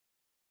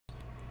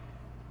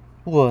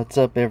What's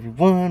up,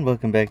 everyone?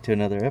 Welcome back to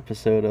another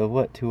episode of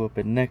What to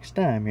Open Next.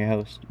 I'm your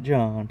host,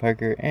 John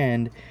Parker,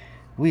 and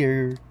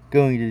we're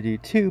going to do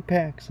 2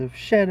 packs of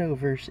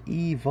ShadowVerse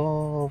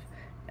Evolve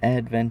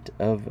Advent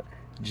of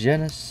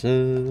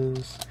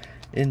Genesis.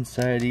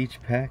 Inside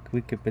each pack,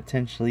 we could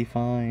potentially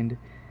find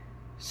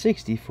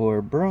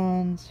 64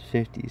 bronze,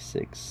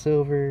 56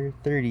 silver,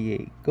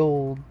 38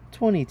 gold,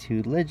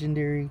 22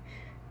 legendary,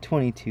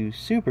 22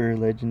 super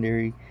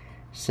legendary,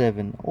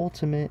 7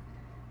 ultimate,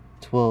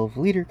 12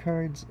 leader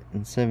cards,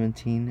 and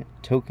 17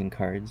 token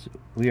cards.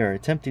 We are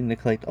attempting to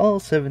collect all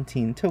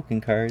 17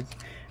 token cards.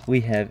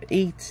 We have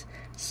 8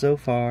 so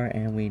far,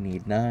 and we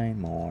need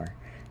 9 more.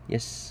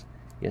 Yes.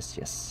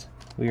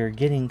 We are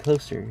getting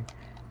closer.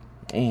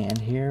 And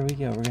here we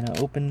go. We're going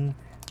to open...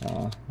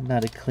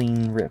 not a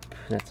clean rip.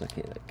 That's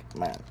okay. Like,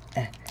 come on.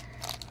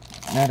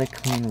 Not a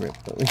clean rip,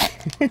 but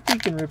we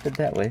can rip it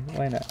that way.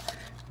 Why not?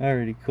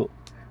 Alrighty, cool.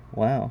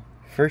 Wow.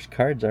 First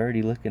card's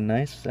already looking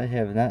nice. I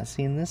have not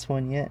seen this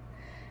one yet.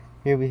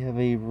 Here we have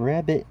a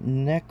Rabbit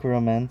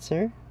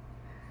Necromancer.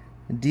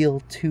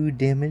 Deal 2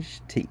 damage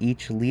to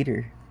each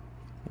leader.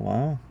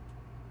 Wow.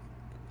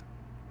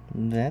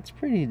 That's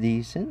pretty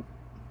decent.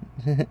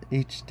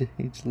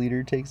 each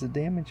leader takes a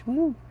damage.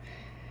 Woo!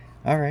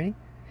 Alrighty.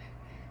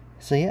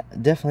 So yeah,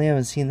 definitely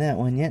haven't seen that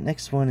one yet.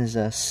 Next one is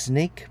a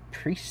Snake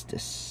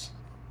Priestess.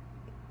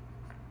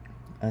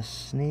 A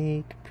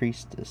Snake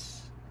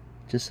Priestess.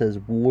 Just says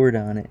ward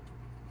on it.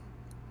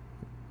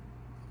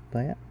 But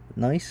yeah,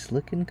 nice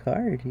looking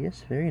card.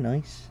 Yes, very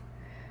nice.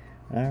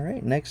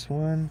 Alright, next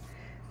one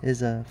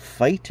is a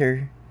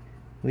Fighter.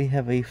 We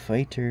have a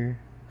Fighter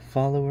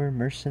Follower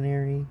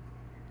Mercenary.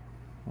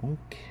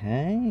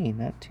 Okay,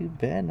 not too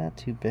bad, not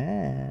too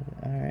bad.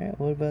 Alright,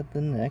 what about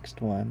the next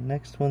one?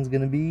 Next one's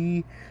gonna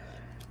be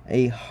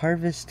a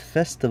Harvest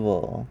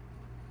Festival.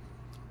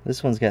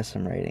 This one's got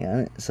some writing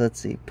on it. So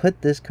let's see.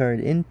 Put this card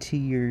into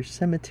your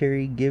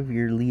cemetery. Give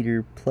your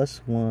leader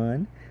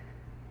 +1.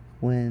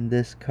 When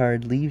this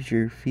card leaves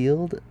your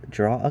field,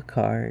 draw a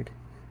card.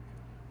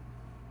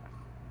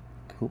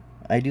 Cool.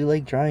 I do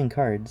like drawing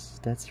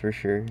cards, that's for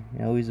sure.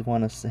 I always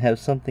want to have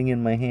something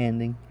in my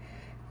hand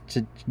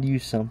to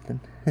use something.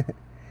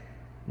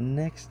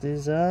 Next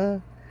is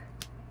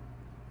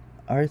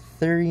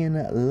Arthurian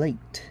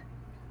Light.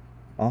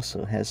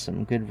 Also has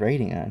some good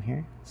writing on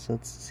here. So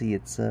let's see.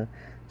 It's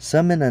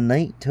summon a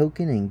night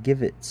token and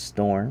give it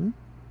Storm.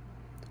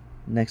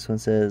 Next one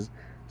says,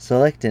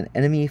 select an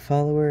enemy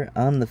follower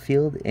on the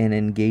field and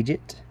engage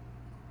it.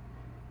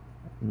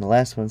 And the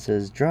last one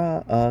says,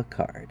 draw a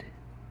card.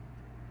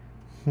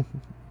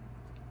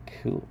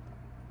 Cool.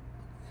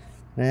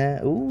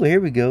 Ooh, here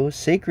we go.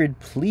 Sacred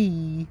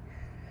Plea.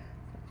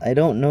 I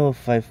don't know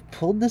if I've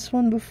pulled this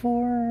one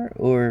before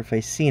or if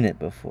I've seen it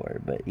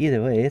before, but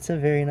either way, it's a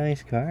very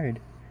nice card.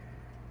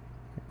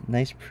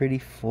 Nice, pretty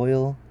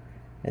foil.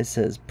 It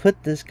says,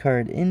 put this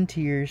card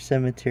into your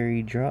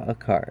cemetery, draw a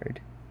card.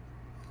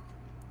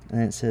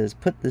 And it says,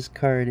 put this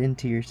card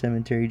into your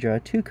cemetery, draw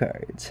 2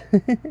 cards.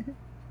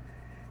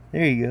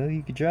 There you go.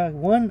 You can draw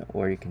 1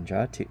 or you can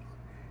draw 2.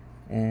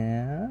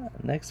 And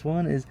next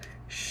one is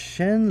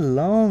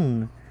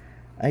Shenlong.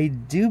 I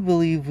do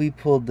believe we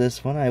pulled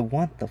this one. I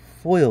want the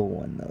foil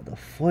one, though. The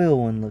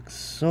foil one looks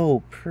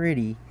so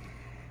pretty.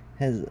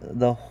 Has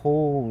the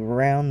whole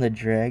round the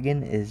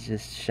dragon is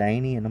just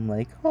shiny, and I'm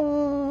like,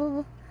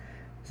 oh.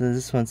 So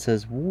this one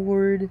says,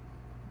 ward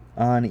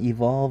on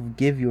evolve,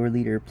 give your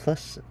leader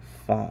 +5.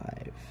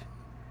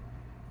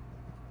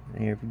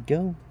 There we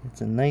go. It's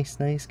a nice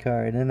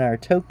card. And our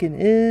token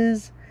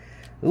is...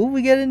 ooh,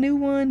 we got a new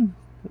one.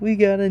 We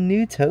got a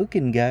new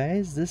token,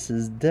 guys. This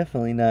is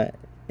definitely not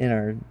in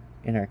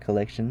our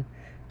collection.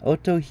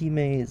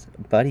 Otohime's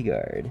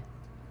Bodyguard.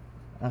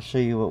 I'll show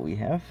you what we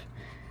have.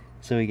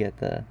 So we got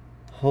the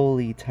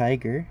Holy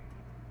Tiger.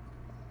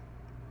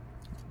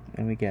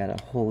 And we got a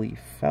Holy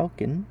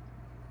Falcon.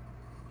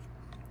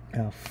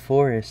 A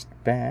Forest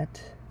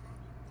Bat.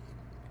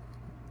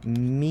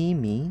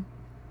 Mimi.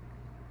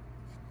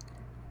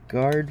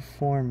 Guard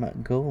Form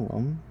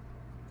Golem.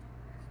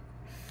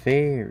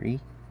 Fairy.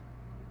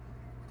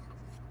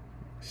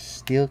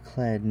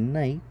 Steel-clad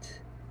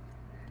Knight.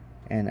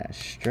 And a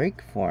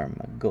Strike Form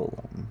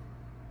Golem.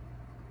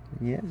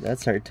 Yeah,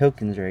 that's our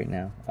tokens right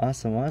now.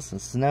 Awesome.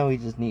 So now we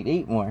just need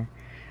 8 more.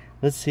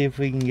 Let's see if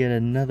we can get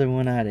another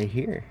one out of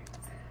here.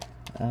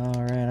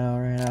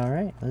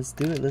 Alright. Let's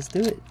do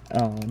it.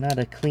 Oh, not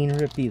a clean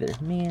rip either.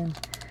 Man,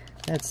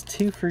 that's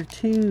 2 for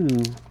 2.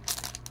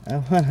 I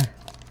wanna...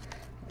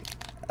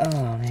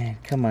 oh, man.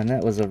 Come on,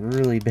 that was a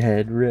really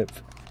bad rip.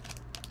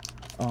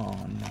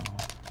 Oh, no.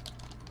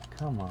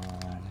 Come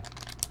on.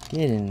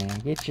 Get in there.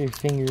 Get your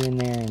finger in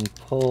there and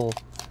pull.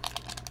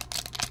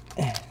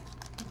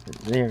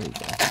 There we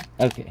go.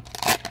 Okay.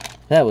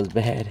 That was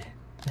bad.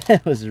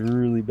 That was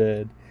really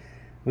bad.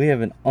 We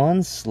have an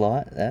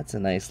Onslaught. That's a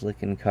nice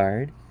looking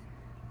card.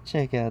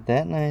 Check out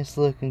that nice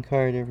looking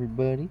card,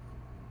 everybody.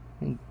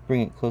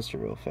 Bring it closer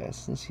real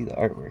fast. Let's see the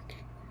artwork.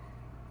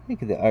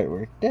 Look at the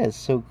artwork. That is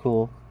so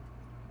cool.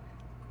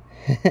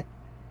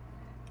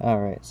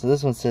 Alright, so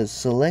this one says,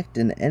 select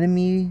an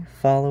enemy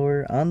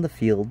follower on the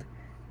field,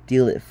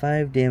 deal it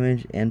 5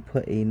 damage, and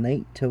put a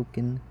knight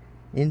token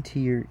into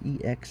your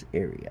EX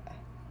area.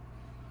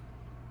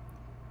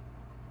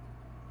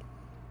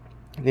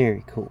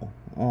 Very cool.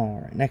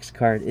 Alright, next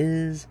card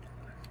is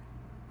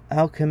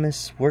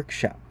Alchemist's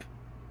Workshop.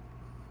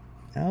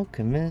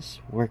 Alchemist's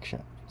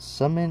Workshop.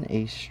 Summon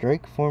a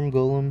Strike Form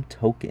Golem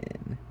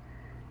token.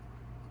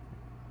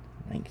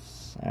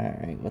 Nice.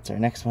 Alright, what's our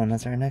next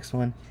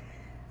one?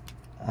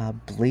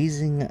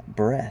 Blazing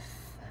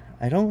Breath.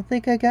 I don't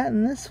think I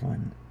gotten this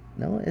one.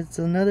 No, it's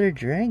another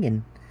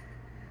dragon.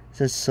 It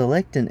says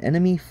select an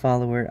enemy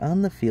follower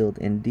on the field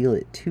and deal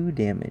it 2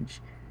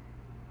 damage.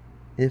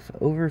 If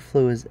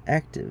Overflow is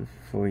active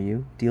for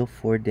you, deal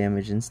 4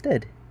 damage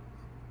instead.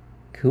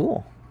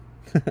 Cool.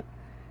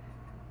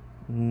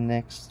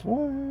 Next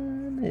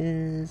one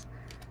is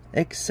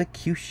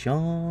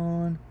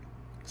Execution.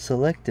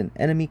 Select an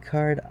enemy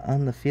card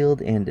on the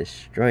field and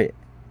destroy it.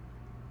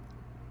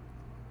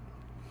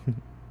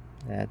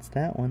 That's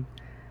that one.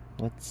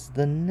 What's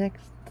the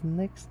next?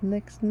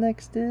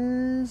 Next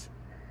is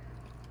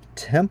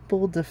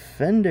Temple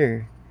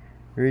Defender.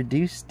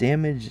 Reduce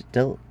damage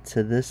dealt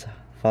to this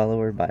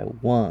follower by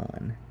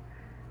 1.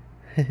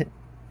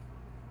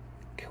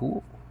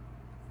 Cool.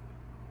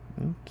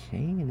 Okay,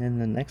 and then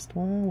the next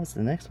one. What's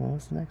the next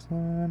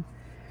one?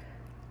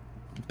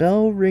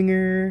 Bell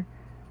Ringer.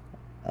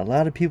 A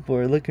lot of people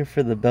are looking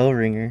for the Bell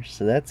Ringer,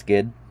 so that's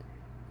good.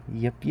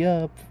 Yup.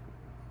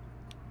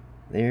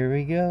 There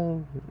we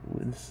go.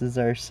 This is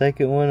our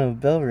second one of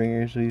Bell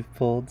Ringers we've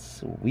pulled.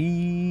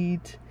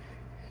 Sweet.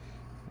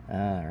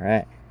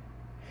 Alright.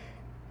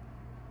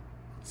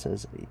 It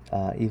says,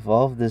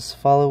 evolve this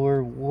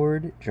follower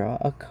ward, draw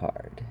a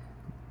card.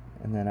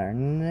 And then our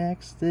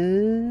next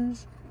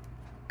is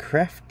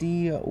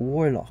Crafty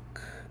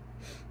Warlock.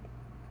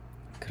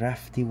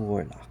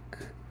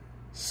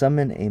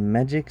 Summon a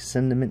Magic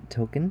Sentiment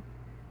token.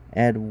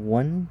 Add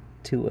 1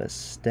 to a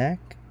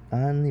stack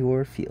on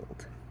your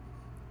field.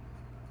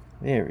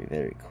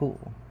 Very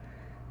cool.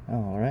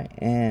 Alright,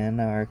 and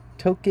our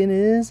token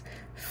is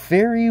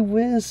Fairy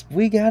Wisp.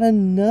 We got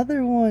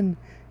another one.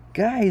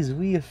 Guys,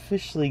 we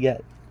officially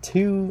got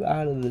 2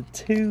 out of the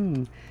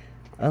 2.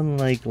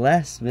 Unlike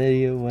last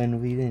video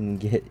when we didn't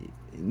get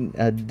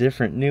a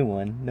different new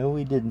one. No,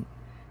 we didn't.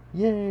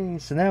 Yay,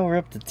 so now we're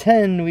up to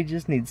 10. We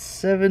just need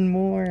 7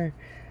 more.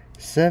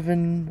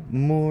 7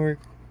 more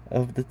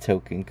of the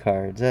token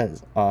cards. That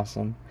is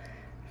awesome.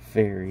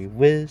 Fairy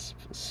Wisp,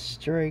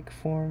 Strike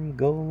Form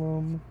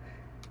Golem,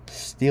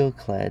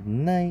 Steelclad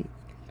Knight,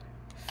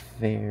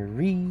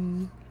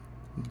 Fairy,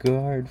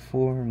 Guard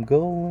Form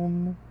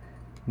Golem,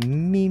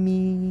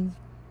 Mimi,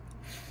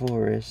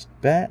 Forest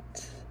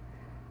Bat,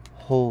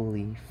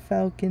 Holy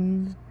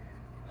Falcon,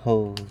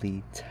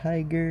 Holy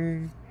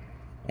Tiger,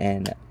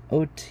 and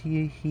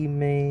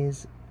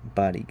Otihime's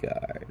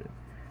Bodyguard.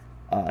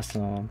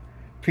 Awesome.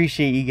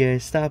 Appreciate you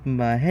guys stopping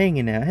by,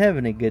 hanging out,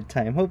 having a good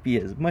time. Hope you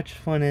had as much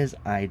fun as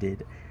I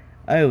did.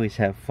 I always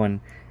have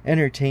fun.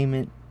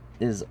 Entertainment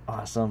is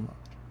awesome.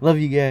 Love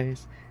you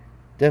guys.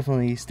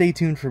 Definitely stay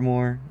tuned for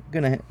more.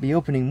 Gonna be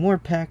opening more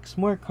packs,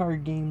 more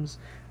card games,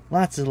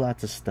 lots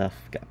of stuff.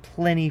 Got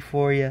plenty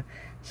for you,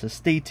 so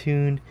stay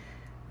tuned.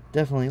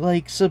 Definitely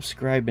like,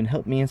 subscribe, and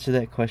help me answer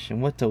that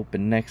question, what to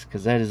open next,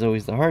 because that is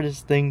always the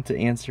hardest thing to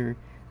answer,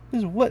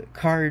 is what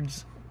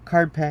cards,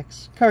 card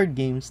packs, card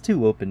games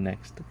to open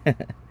next.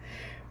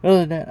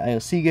 Other than that, I'll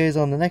see you guys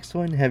on the next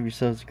one. Have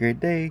yourselves a great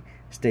day.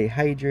 Stay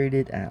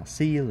hydrated, and I'll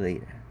see you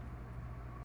later.